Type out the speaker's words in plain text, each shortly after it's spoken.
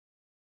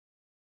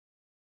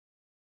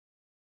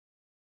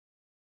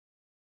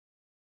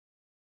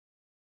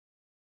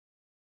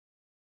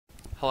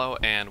Hello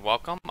and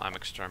welcome. I'm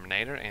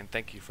Exterminator and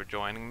thank you for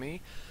joining me.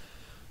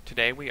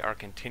 Today we are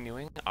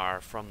continuing our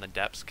From the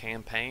Depths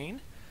campaign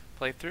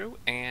playthrough,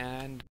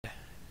 and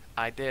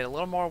I did a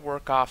little more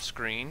work off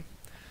screen,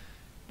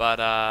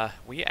 but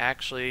we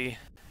actually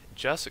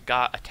just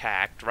got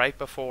attacked right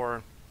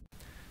before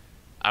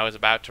I was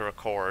about to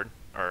record,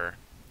 or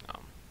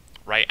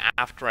right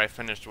after I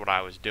finished what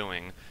I was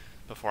doing,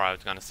 before I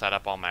was going to set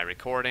up all my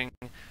recording.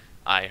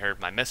 I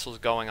heard my missiles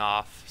going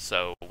off,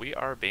 so we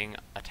are being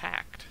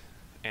attacked.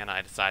 And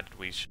I decided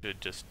we should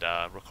just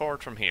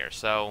record from here.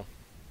 So,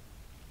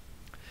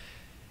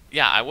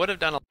 yeah, I would have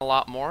done a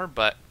lot more,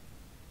 but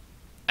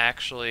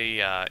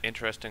actually,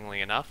 interestingly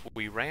enough,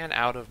 we ran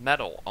out of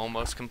metal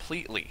almost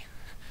completely.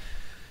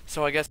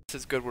 So I guess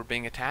it's good we're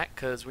being attacked,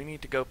 because we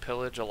need to go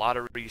pillage a lot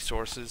of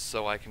resources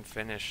so I can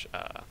finish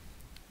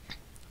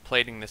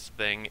plating this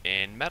thing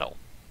in metal.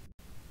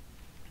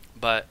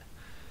 But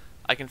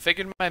I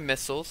configured my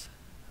missiles,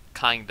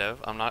 kind of.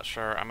 I'm not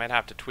sure. I might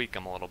have to tweak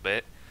them a little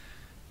bit.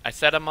 I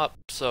set them up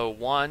so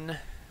one,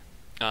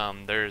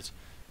 there's,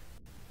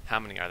 how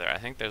many are there? I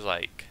think there's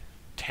like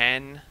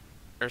 10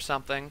 or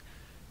something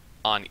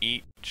on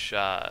each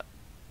of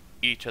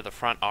the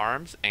front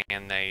arms,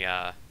 and they,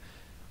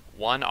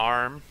 one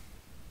arm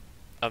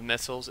of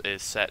missiles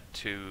is set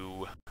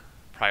to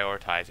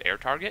prioritize air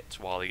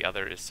targets, while the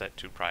other is set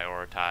to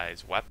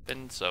prioritize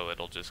weapons, so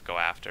it'll just go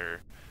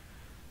after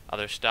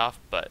other stuff,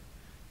 but,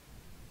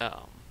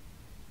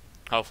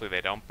 hopefully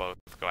they don't both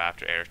go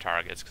after air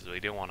targets, because we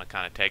do want to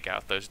kind of take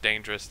out those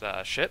dangerous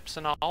ships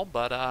and all,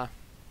 but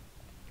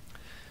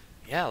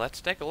yeah,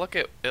 let's take a look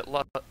at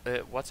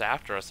what's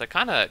after us. It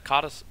kind of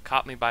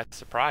caught me by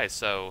surprise,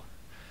 so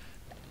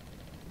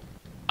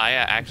I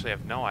actually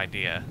have no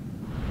idea.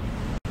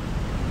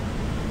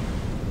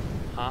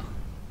 Huh?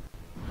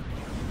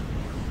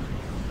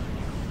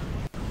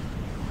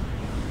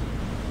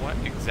 What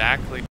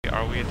exactly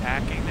are we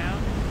attacking now?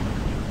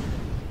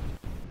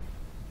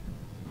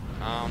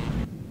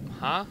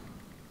 Huh?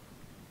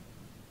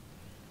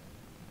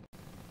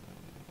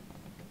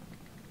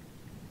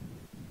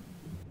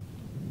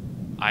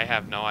 I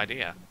have no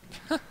idea.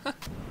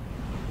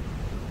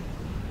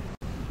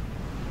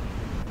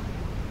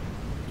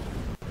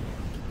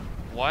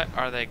 What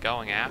are they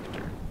going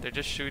after? They're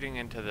just shooting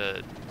into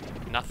the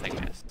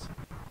nothingness.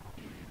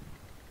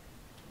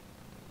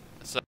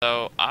 So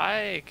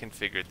I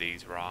configured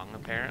these wrong,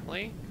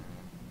 apparently.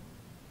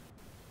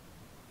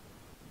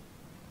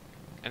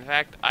 In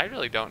fact, I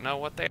really don't know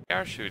what they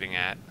are shooting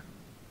at.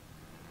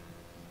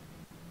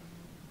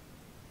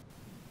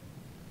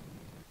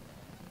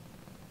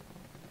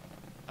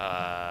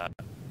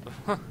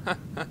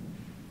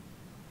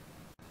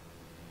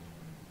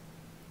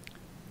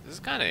 This is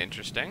kind of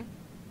interesting.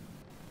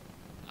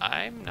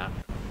 I'm not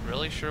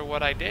really sure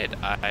what I did.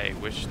 I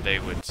wish they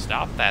would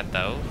stop that,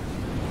 though.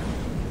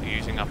 They're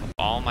using up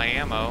all my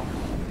ammo.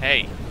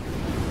 Hey.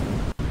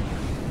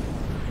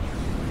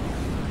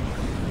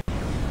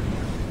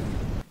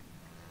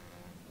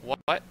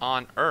 What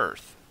on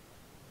earth?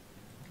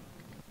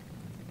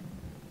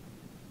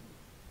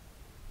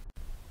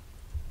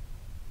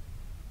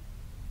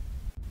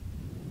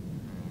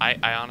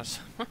 I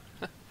honestly,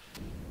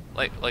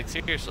 like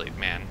seriously,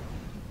 man,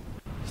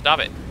 stop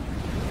it.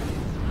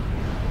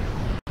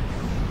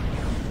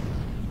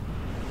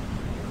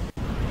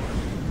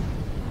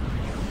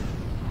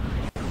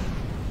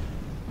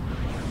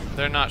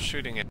 They're not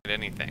shooting at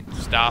anything.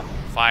 Stop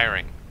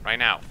firing right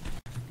now.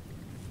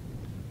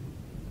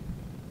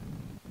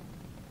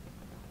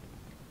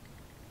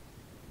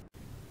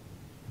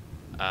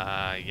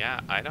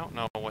 Yeah, I don't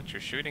know what you're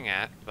shooting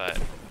at, but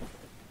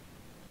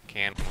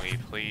can we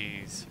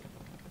please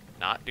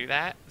not do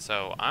that?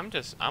 So I'm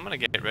gonna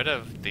get rid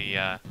of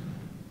the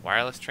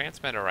wireless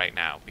transmitter right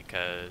now,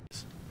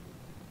 because,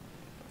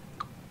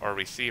 or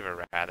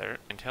receiver rather,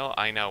 until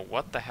I know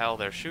what the hell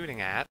they're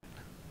shooting at.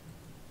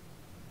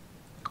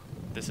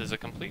 This is a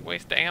complete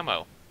waste of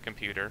ammo,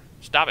 computer.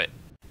 Stop it.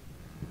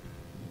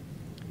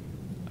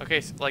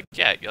 Okay, so, like,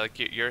 yeah, like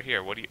you're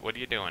here. What are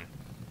you doing?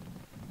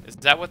 Is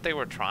that what they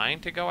were trying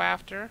to go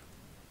after?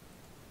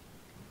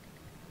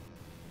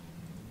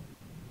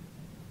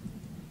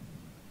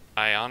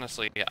 I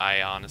honestly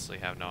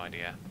have no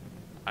idea.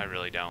 I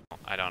really don't.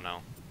 I don't know.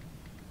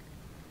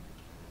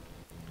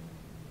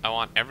 I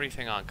want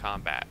everything on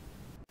combat.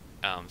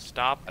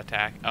 Stop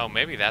attack. Oh,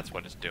 maybe that's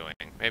what it's doing.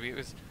 Maybe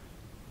it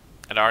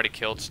already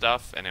killed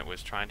stuff and it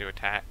was trying to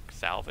attack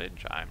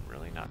salvage. I'm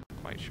really not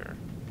quite sure.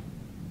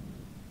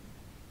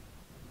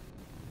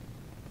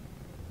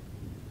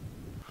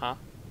 Huh?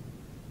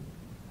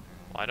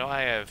 Why do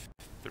I have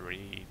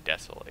 3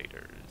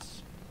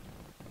 desolators?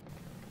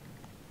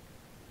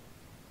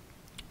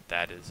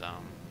 That is,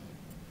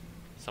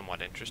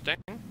 somewhat interesting.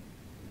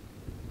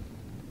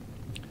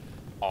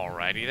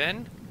 Alrighty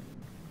then.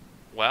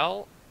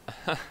 Well,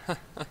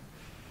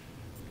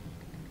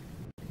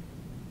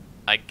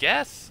 I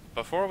guess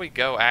before we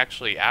go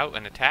actually out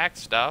and attack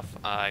stuff,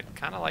 I'd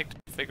kind of like to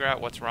figure out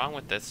what's wrong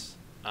with this,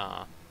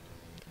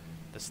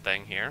 this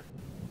thing here.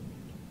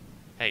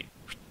 Hey,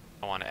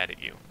 I want to edit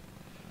you.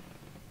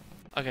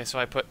 Okay,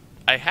 so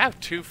I have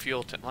two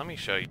fuel tanks. Let me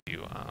show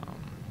you.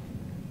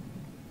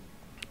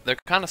 They're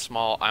kind of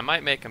small. I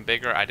might make them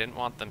bigger. I didn't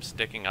want them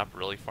sticking up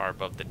really far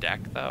above the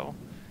deck, though.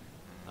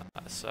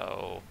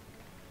 So,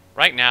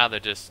 right now they're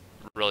just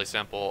really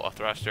simple. A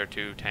thruster,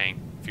 two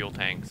fuel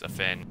tanks, a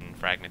fin, and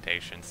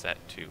fragmentation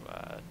set to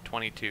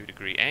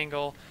 22-degree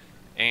angle,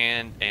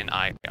 and an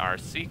IR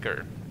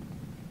seeker.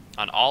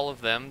 On all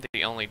of them,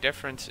 the only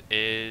difference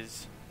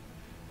is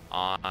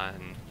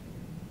on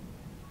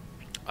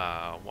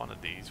one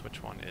of these.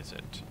 Which one is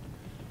it?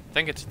 I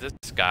think it's this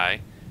guy.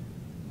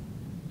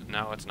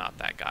 No, it's not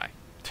that guy.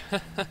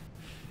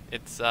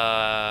 It's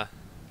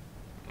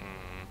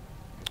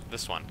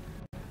this one.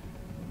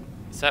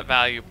 Set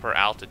value per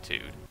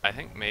altitude. I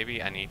think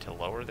maybe I need to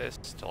lower this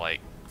to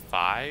like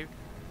 5.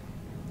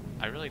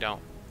 I really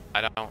don't.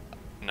 I don't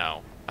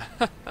know.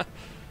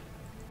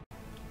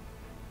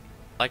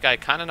 Like, I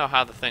kind of know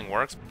how the thing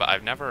works, but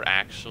I've never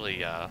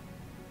actually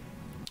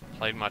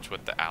played much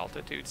with the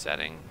altitude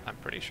setting. I'm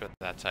pretty sure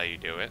that's how you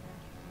do it.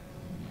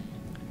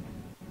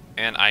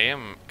 And I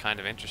am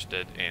kind of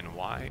interested in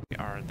why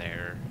are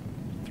there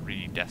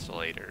 3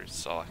 desolators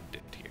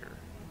selected here.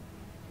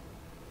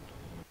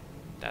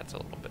 That's a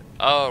little bit...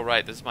 Oh,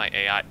 right, this is my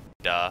AI...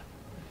 Duh.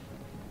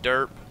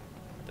 Derp.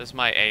 This is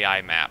my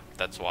AI map.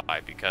 That's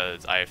why,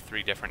 because I have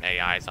 3 different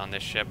AIs on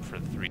this ship for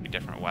the 3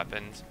 different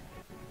weapons.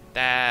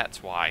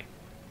 That's why.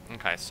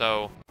 Okay,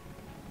 so...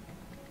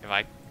 if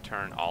I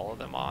turn all of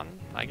them on,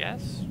 I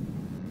guess?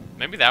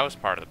 Maybe that was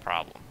part of the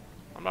problem.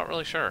 I'm not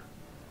really sure.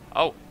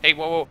 Oh, hey,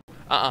 whoa, whoa.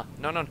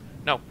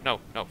 No.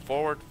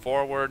 Forward.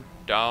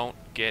 Don't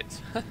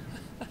get...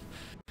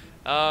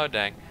 Oh,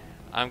 dang.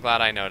 I'm glad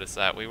I noticed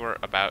that. We were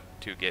about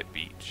to get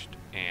beached.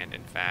 And,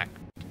 in fact...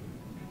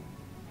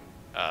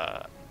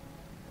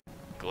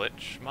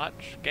 glitch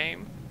much,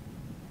 game?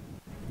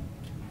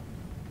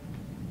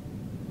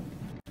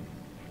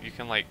 You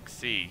can, like,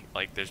 see,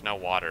 like, there's no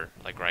water,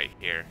 like, right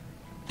here.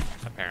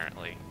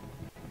 Apparently.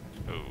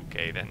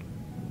 Okay, then.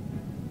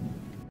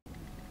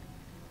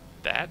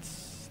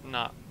 That's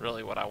not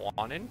really what I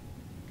wanted.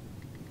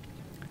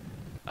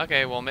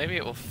 Okay, well, maybe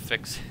it will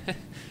fix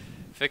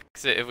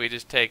fix it if we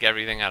just take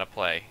everything out of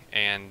play.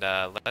 And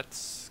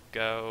let's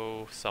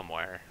go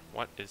somewhere.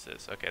 What is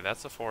this? Okay,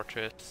 that's the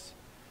fortress.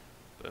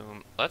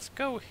 Boom. Let's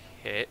go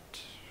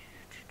hit...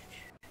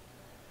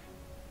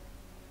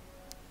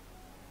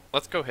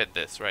 Let's go hit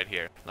this right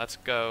here. Let's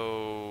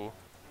go...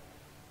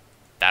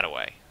 that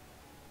away.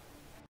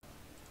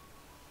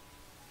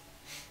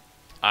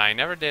 I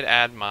never did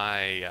add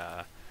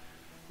my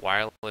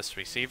wireless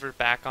receiver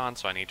back on,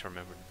 so I need to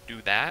remember to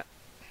do that.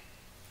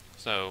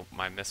 So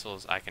my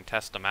missiles, I can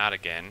test them out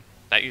again.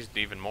 That used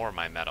even more of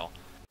my metal.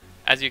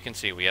 As you can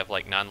see, we have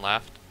like none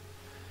left.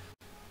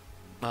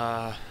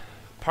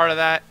 Part of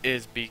that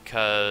is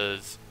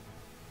because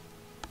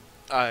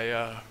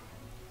I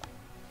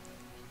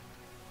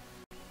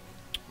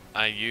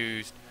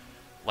used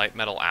light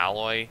metal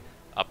alloy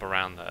up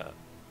around the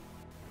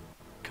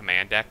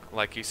command deck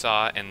like you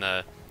saw, and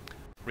the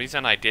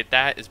reason I did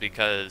that is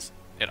because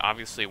it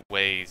obviously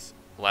weighs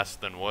less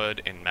than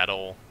wood, and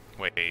metal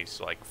weighs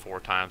like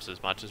 4 times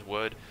as much as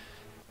wood.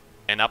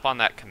 And up on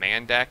that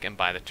command deck and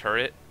by the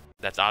turret,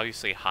 that's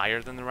obviously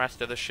higher than the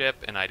rest of the ship,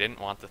 and I didn't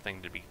want the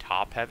thing to be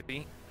top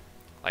heavy.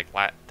 Like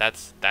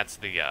that's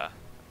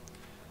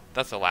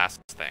the last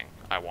thing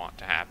I want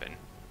to happen,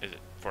 is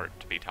for it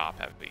to be top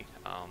heavy.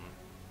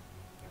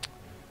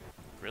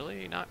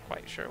 Really not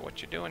quite sure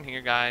what you're doing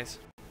here, guys.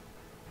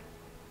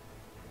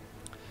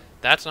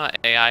 That's not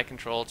AI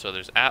controlled, so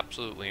there's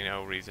absolutely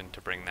no reason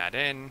to bring that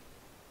in.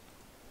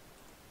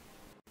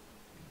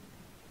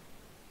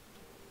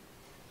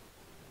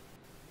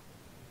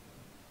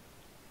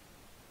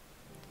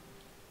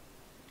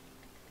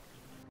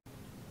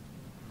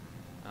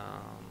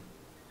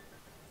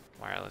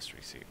 Wireless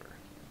receiver.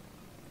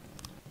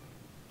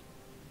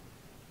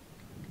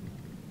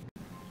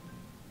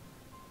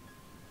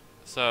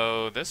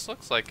 So this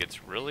looks like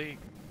it's really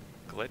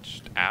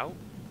glitched out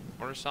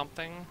or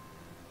something.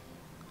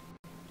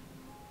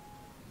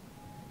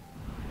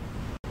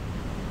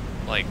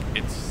 Like,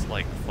 it's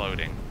like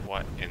floating.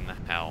 What in the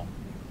hell?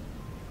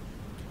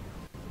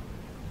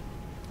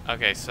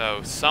 Okay,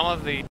 so some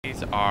of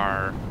these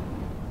are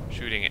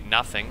shooting at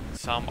nothing.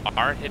 Some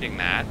are hitting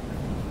that.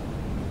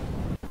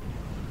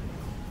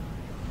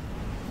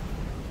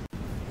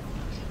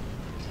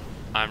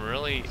 I'm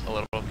really a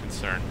little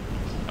concerned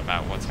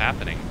about what's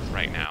happening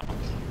right now.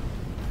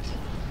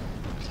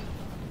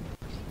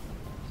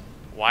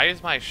 Why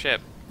is my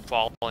ship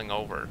falling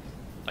over?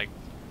 Like,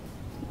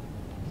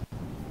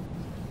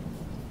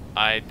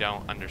 I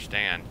don't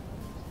understand.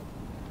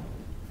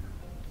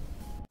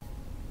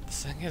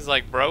 This thing is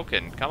like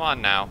broken. Come on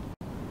now.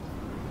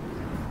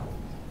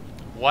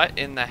 What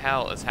in the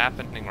hell is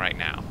happening right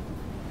now?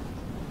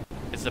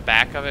 Is the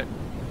back of it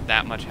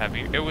that much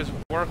heavier? It was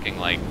working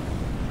like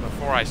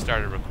before I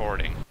started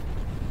recording.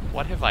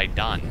 What have I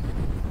done?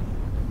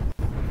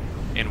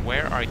 And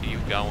where are you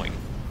going?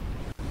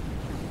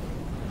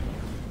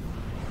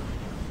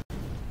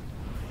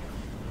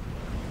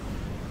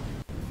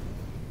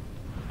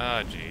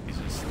 Oh,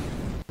 Jesus.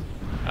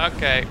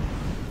 Okay.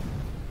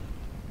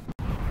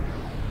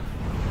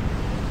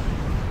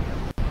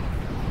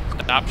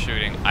 Stop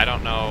shooting. I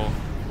don't know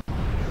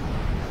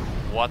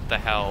what the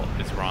hell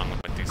is wrong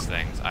with these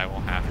things. I will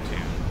have to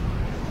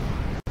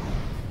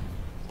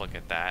look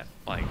at that.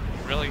 Like,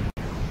 really?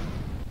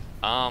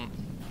 Why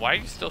are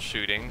you still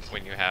shooting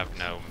when you have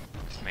no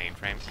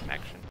mainframe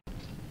connection?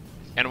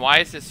 And why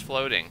is this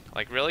floating?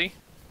 Like, really?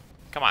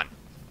 Come on.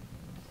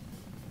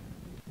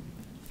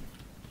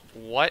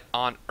 What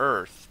on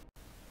earth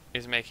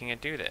is making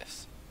it do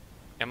this?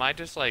 Am I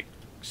just, like,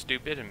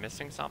 stupid and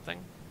missing something?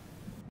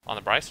 On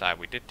the bright side,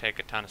 we did take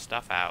a ton of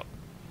stuff out.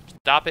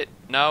 Stop it.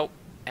 No.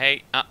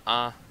 Hey,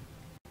 I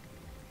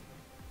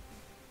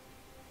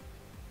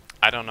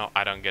don't know.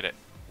 I don't get it.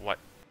 What?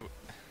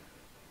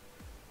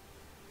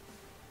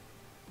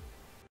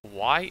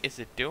 Why is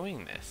it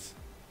doing this?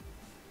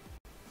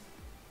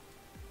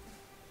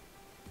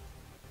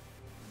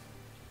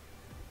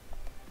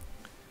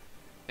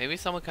 Maybe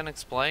someone can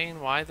explain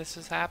why this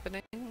is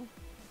happening?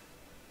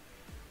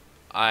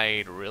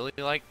 I'd really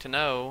like to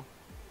know.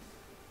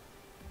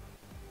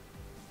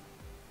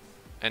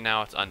 And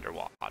now it's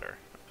underwater.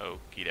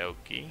 Okie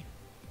dokie.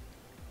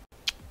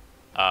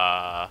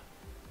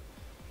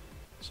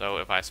 So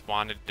if I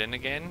spawn it in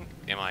again,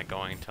 am I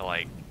going to,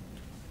 like...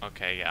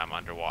 Okay, yeah, I'm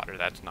underwater.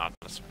 That's not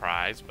a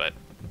surprise, but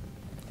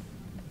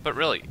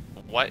really,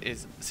 what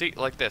is... See,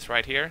 like this,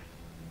 right here?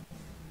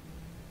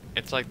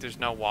 It's like there's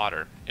no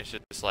water. It's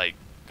just, like,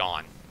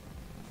 gone.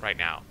 Right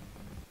now.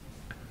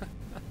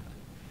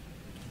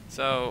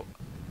 So,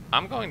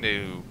 I'm going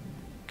to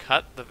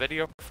cut the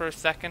video for a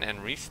second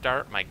and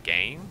restart my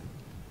game.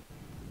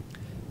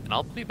 And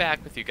I'll be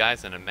back with you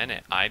guys in a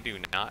minute. I do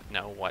not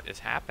know what is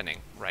happening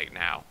right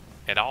now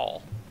at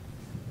all.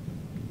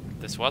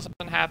 This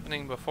wasn't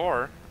happening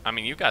before. I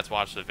mean, you guys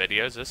watched the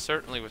videos. This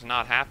certainly was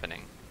not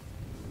happening.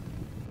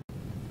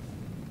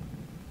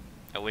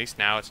 At least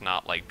now it's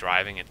not, like,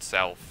 driving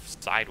itself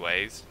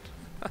sideways.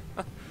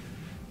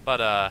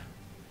 But,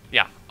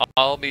 yeah.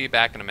 I'll be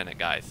back in a minute,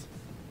 guys.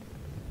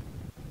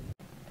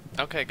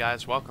 Okay,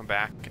 guys, welcome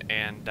back.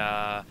 And,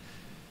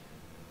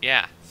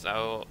 yeah,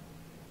 so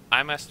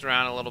I messed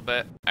around a little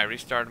bit. I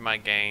restarted my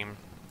game.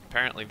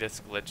 Apparently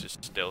this glitch is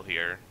still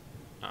here.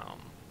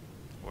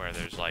 Where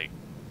there's, like,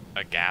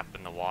 a gap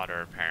in the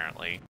water,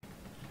 apparently.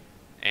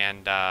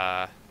 And,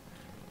 I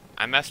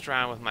messed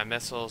around with my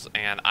missiles,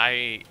 and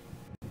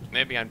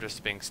maybe I'm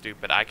just being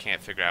stupid. I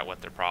can't figure out what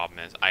their problem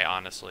is.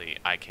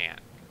 I can't.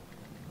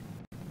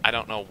 I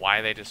don't know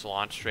why they just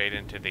launch straight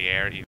into the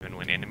air even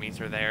when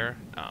enemies are there.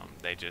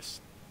 They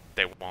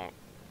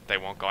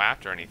won't go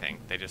after anything.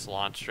 They just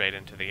launch straight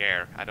into the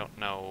air. I don't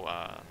know,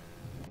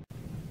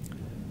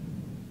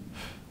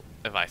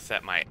 if I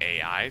set my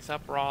AIs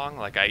up wrong.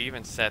 Like, I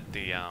even set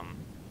the,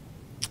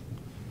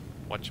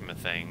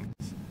 whatchamathings.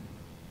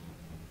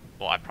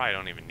 Well, I probably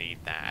don't even need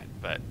that,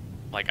 but,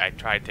 like, I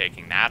tried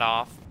taking that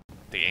off,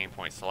 the aim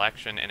point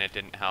selection, and it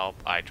didn't help.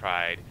 I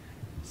tried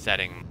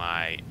setting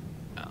my,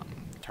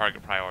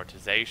 target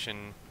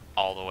prioritization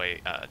all the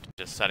way,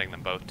 just setting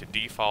them both to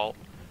default.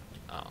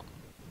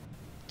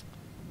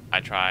 I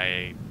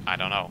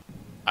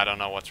don't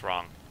know what's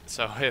wrong.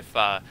 So if,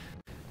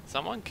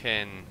 someone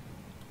can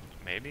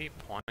maybe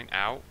point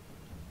out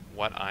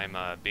what I'm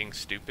being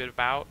stupid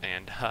about,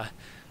 and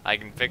I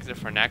can fix it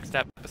for next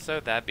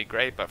episode, that'd be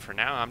great. But for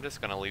now, I'm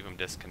just gonna leave them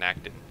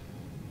disconnected,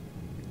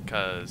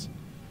 because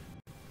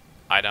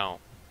I don't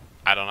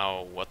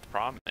know what the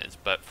problem is.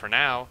 But for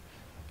now,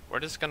 we're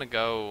just gonna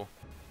go.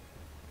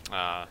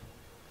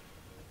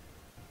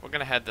 We're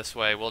gonna head this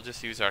way. We'll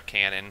just use our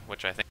cannon,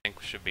 which I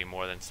think should be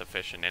more than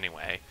sufficient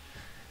anyway.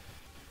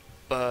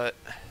 But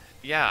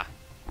yeah.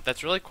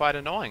 That's really quite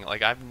annoying.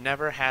 Like, I've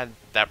never had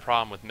that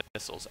problem with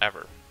missiles,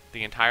 ever.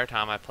 The entire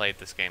time I played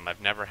this game,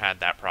 I've never had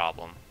that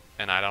problem.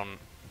 And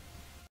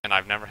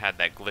I've never had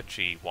that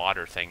glitchy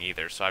water thing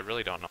either, so I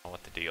really don't know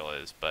what the deal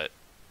is, but...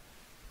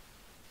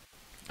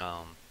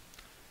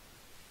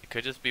 it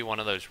could just be one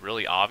of those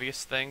really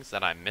obvious things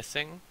that I'm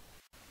missing.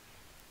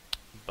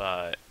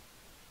 But...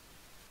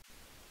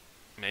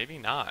 maybe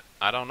not.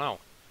 I don't know.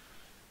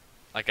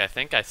 Like, I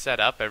think I set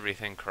up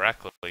everything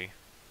correctly.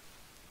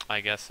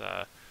 I guess,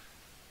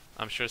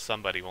 I'm sure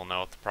somebody will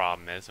know what the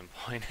problem is and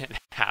point it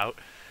out,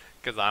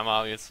 because I'm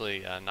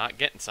obviously not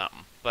getting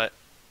something. But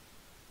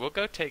we'll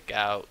go take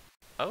out...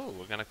 Oh,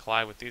 we're going to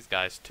collide with these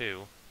guys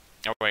too.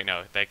 Oh wait,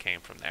 no, they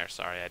came from there.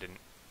 Sorry, I didn't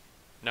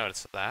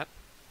notice that.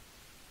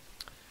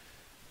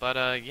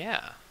 But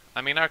yeah.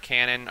 I mean, our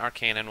cannon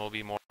will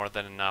be more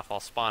than enough. I'll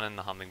spawn in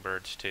the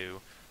hummingbirds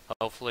too.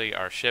 Hopefully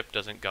our ship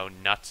doesn't go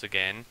nuts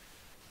again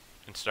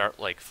and start,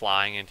 like,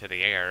 flying into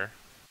the air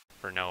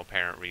for no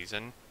apparent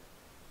reason.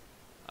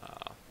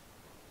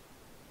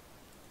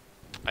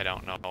 I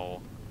don't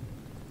know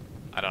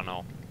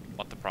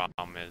what the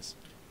problem is,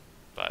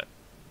 but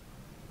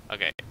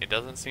okay, it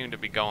doesn't seem to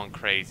be going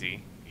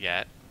crazy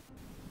yet.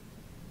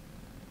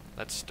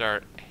 Let's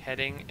start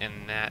heading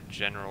in that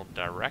general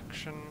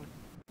direction.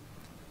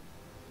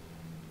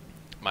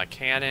 My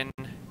cannon,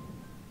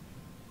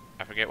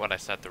 forget what I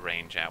set the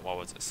range at. What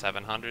was it,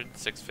 700?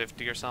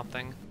 650 or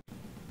something?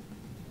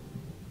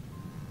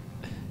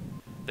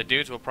 The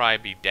dudes will probably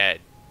be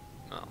dead.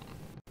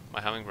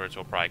 My hummingbirds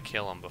will probably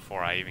kill them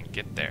before I even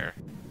get there,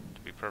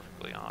 to be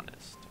perfectly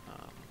honest.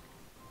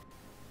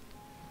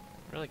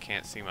 Really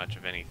can't see much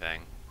of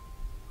anything.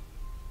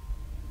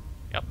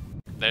 Yep,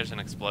 there's an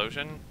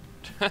explosion.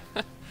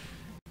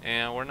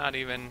 And we're not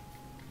even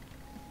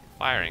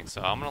firing,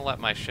 so I'm gonna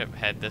let my ship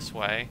head this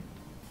way.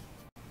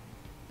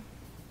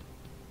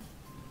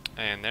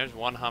 And there's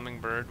one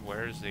hummingbird.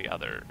 Where's the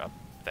other? Up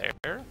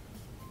there?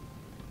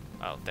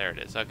 Oh, there it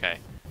is. Okay.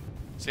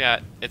 So yeah,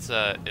 it's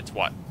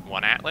what?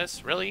 One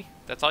atlas? Really?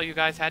 That's all you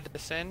guys had to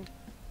send?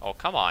 Oh,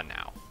 come on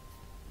now.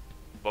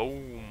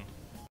 Boom.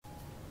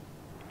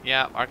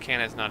 Yeah, our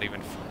cannon's not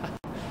even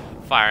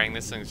firing.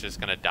 This thing's just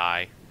gonna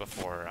die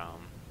before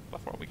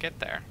we get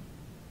there.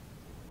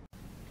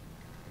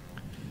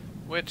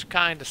 Which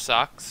kinda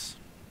sucks.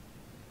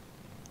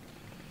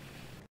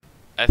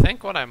 I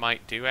think what I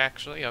might do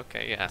actually,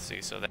 okay, yeah,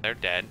 see, so they're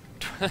dead.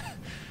 I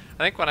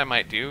think what I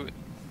might do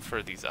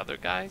for these other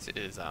guys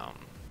is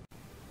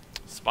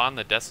spawn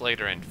the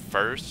Desolator in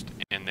first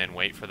and then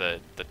wait for the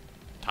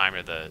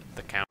timer, the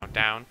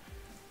countdown,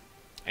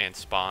 and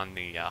spawn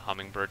the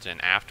hummingbirds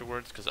in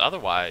afterwards, because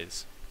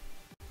otherwise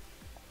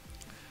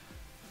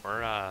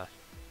we're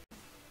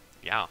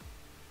yeah,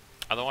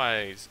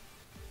 otherwise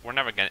we're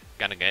never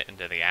gonna get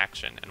into the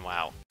action. And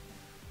wow,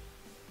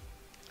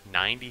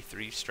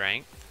 93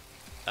 strength.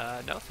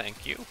 No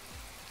thank you.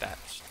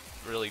 That's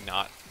really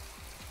not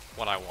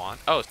what I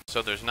want. Oh,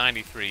 so there's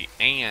 93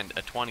 and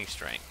a 20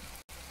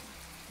 strength.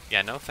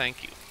 Yeah, no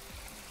thank you.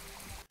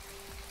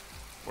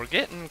 We're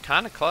getting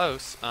kind of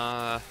close.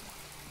 Let's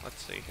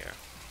see here.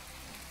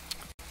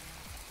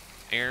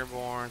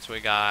 Airborne, so we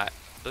got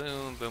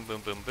boom, boom,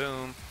 boom, boom,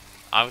 boom.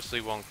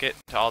 Obviously won't get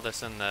to all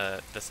this in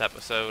this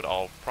episode.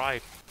 I'll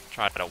probably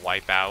try to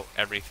wipe out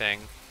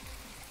everything.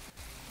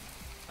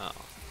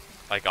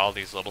 Like all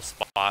these little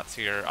spots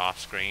here off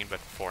screen, but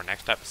for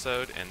next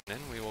episode, and then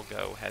we will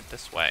go head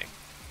this way.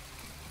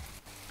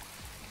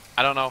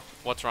 I don't know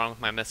what's wrong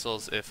with my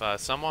missiles. If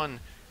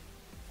someone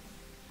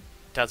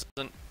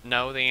doesn't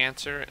know the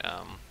answer,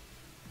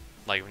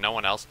 like if no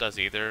one else does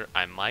either,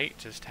 I might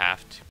just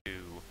have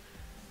to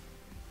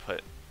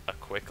put a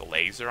quick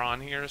laser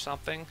on here or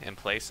something in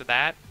place of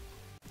that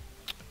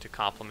to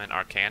complement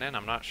our cannon.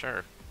 I'm not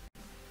sure,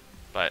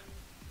 but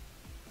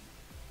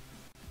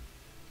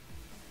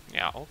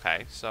yeah,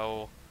 okay,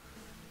 so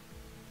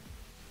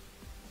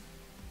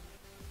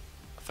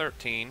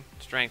 13,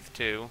 strength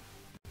 2,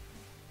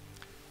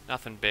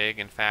 nothing big.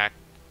 In fact,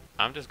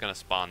 I'm just gonna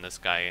spawn this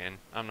guy in.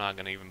 I'm not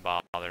gonna even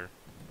bother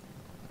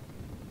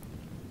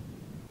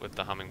with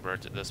the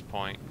hummingbirds at this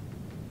point.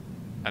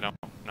 I don't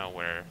know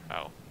where,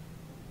 oh.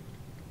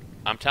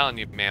 I'm telling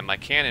you, man, my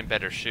cannon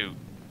better shoot.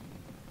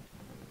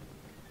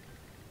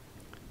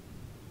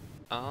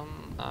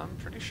 I'm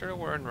pretty sure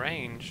we're in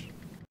range.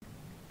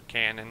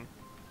 Cannon.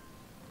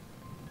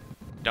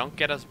 Don't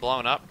get us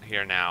blown up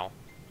here now.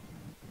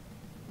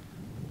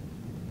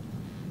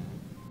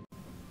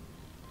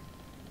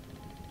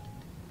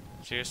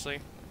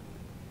 Seriously?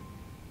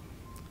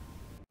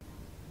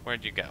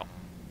 Where'd you go?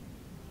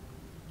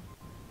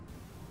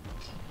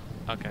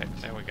 Okay,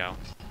 there we go.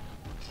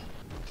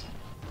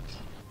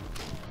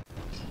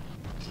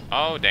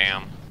 Oh,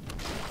 damn.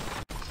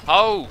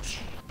 Oh!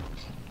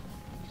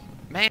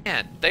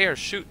 Man, they're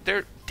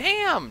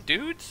damn,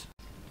 dudes!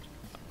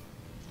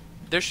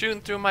 They're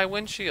shooting through my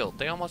windshield.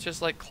 They almost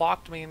just like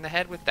clocked me in the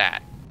head with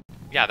that.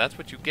 Yeah, that's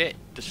what you get.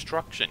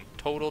 Destruction.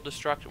 Total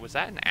destruction. Was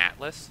that an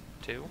Atlas,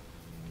 too?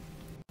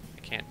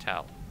 I can't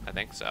tell. I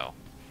think so.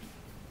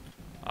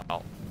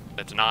 Oh,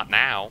 it's not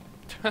now.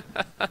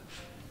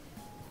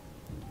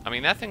 I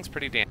mean, that thing's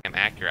pretty damn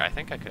accurate. I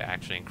think I could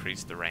actually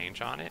increase the range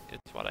on it.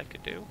 It's what I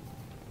could do.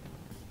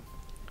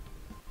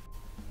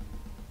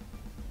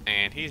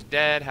 And he's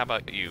dead. How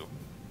about you?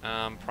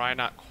 Probably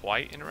not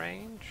quite in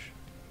range,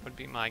 would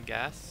be my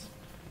guess.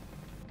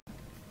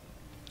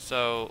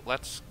 So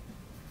let's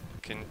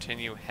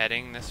continue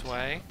heading this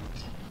way.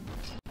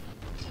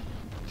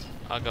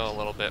 I'll go a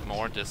little bit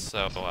more just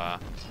so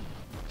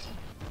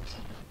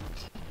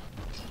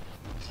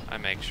I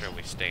make sure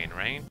we stay in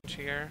range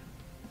here.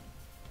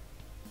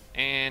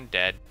 And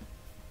dead.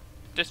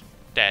 Just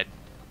dead.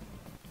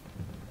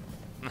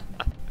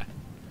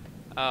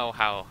 Oh,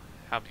 how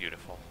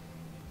beautiful.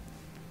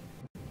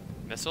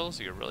 Missiles,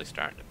 you're really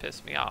starting to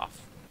piss me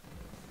off.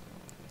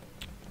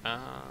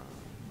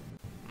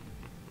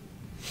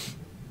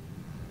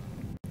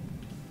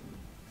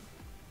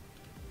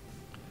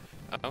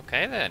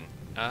 Okay then.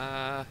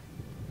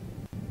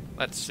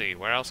 Let's see,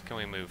 where else can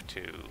we move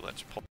to?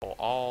 Let's pull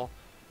all.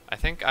 I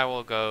think I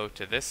will go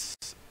to this.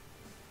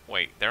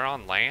 Wait, they're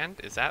on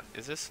land? Is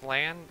this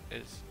land?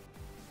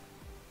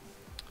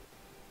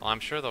 Well, I'm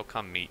sure they'll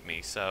come meet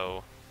me,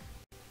 so.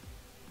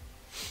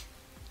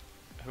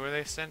 Who are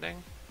they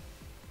sending?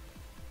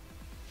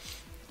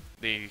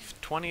 The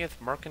 20th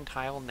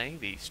Mercantile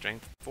Navy,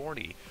 strength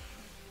 40.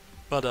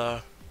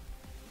 But,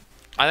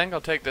 I think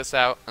I'll take this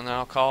out and then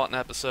I'll call it an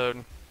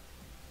episode.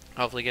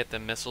 Hopefully get the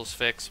missiles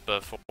fixed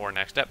before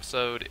next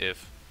episode.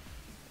 If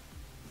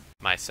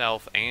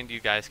myself and you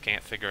guys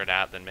can't figure it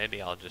out, then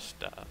maybe I'll just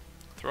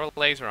throw a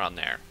laser on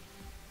there.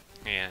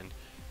 And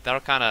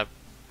that'll kind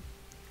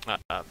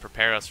of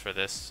prepare us for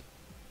this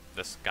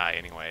guy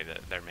anyway,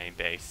 their main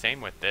base.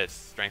 Same with this,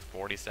 strength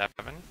 47.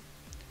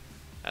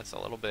 That's a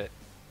little bit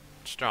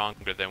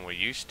stronger than we're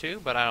used to,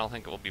 but I don't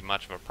think it will be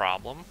much of a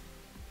problem.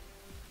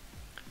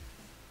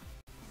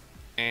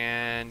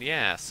 And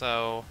yeah,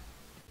 so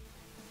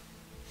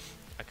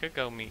I could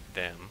go meet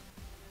them.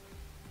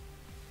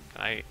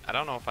 I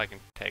don't know if I can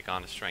take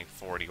on a strength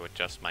 40 with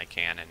just my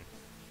cannon.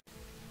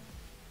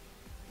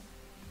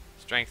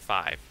 Strength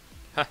 5.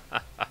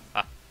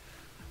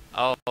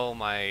 Oh,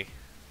 my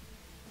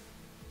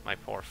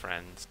poor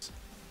friends.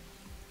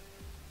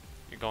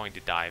 You're going to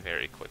die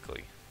very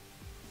quickly.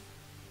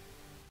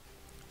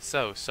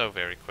 So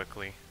very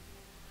quickly.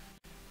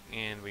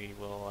 And we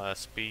will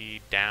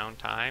speed down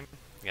time.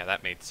 Yeah,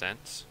 that made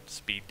sense.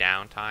 Speed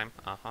down time.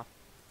 Uh-huh.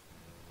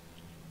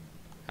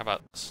 How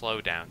about slow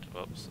down?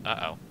 Whoops.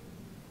 Uh-oh.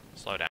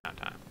 Slow down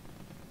time.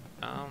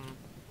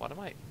 What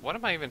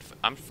am I even...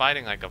 I'm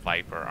fighting like a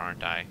viper,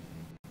 aren't I?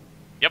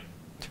 Yep.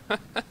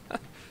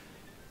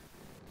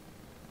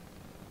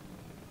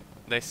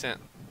 They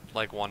sent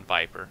like one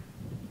viper.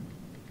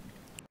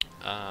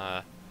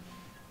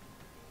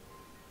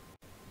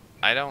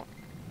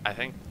 I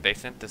think they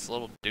sent this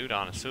little dude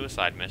on a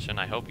suicide mission.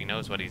 I hope he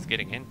knows what he's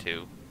getting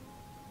into.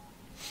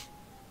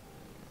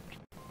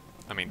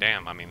 I mean,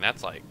 damn, I mean,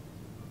 that's like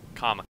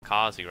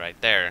kamikaze right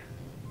there.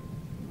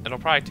 It'll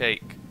probably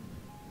take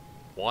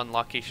one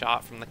lucky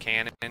shot from the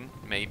cannon,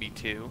 maybe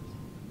two.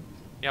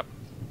 Yep.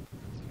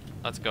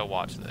 Let's go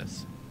watch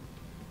this.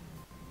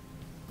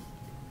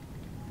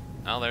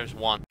 Oh, there's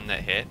one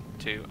that hit.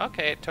 Two.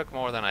 Okay, it took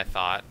more than I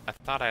thought. I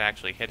thought I'd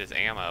actually hit his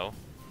ammo.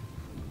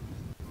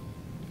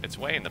 It's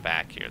way in the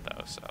back here,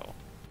 though, so...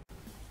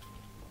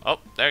 Oh,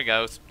 there he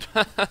goes.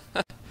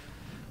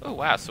 Oh,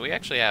 wow, so we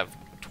actually have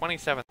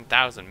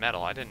 27,000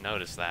 metal. I didn't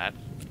notice that.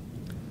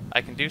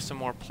 I can do some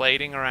more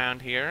plating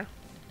around here.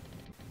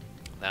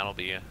 That'll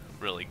be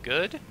really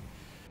good.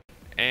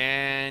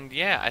 And,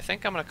 yeah, I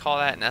think I'm going to call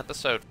that an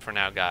episode for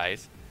now,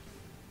 guys.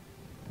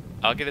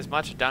 I'll get as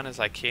much done as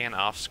I can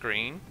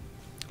off-screen.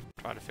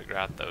 Try to figure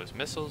out those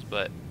missiles,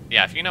 but,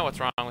 yeah, if you know what's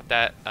wrong with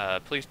that,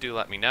 please do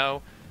let me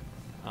know.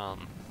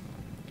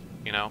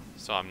 You know,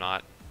 so I'm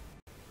not,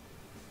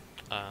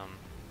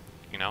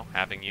 you know,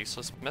 having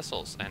useless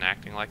missiles and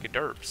acting like a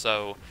derp.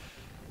 So,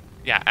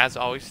 yeah, as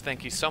always,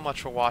 thank you so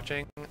much for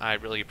watching. I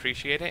really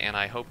appreciate it, and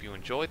I hope you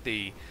enjoyed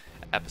the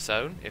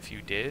episode. If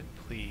you did,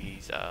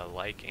 please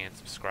like and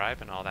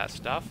subscribe and all that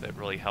stuff. It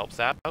really helps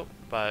out.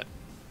 But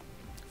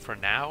for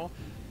now,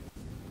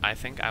 I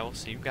think I will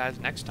see you guys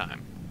next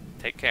time.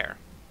 Take care.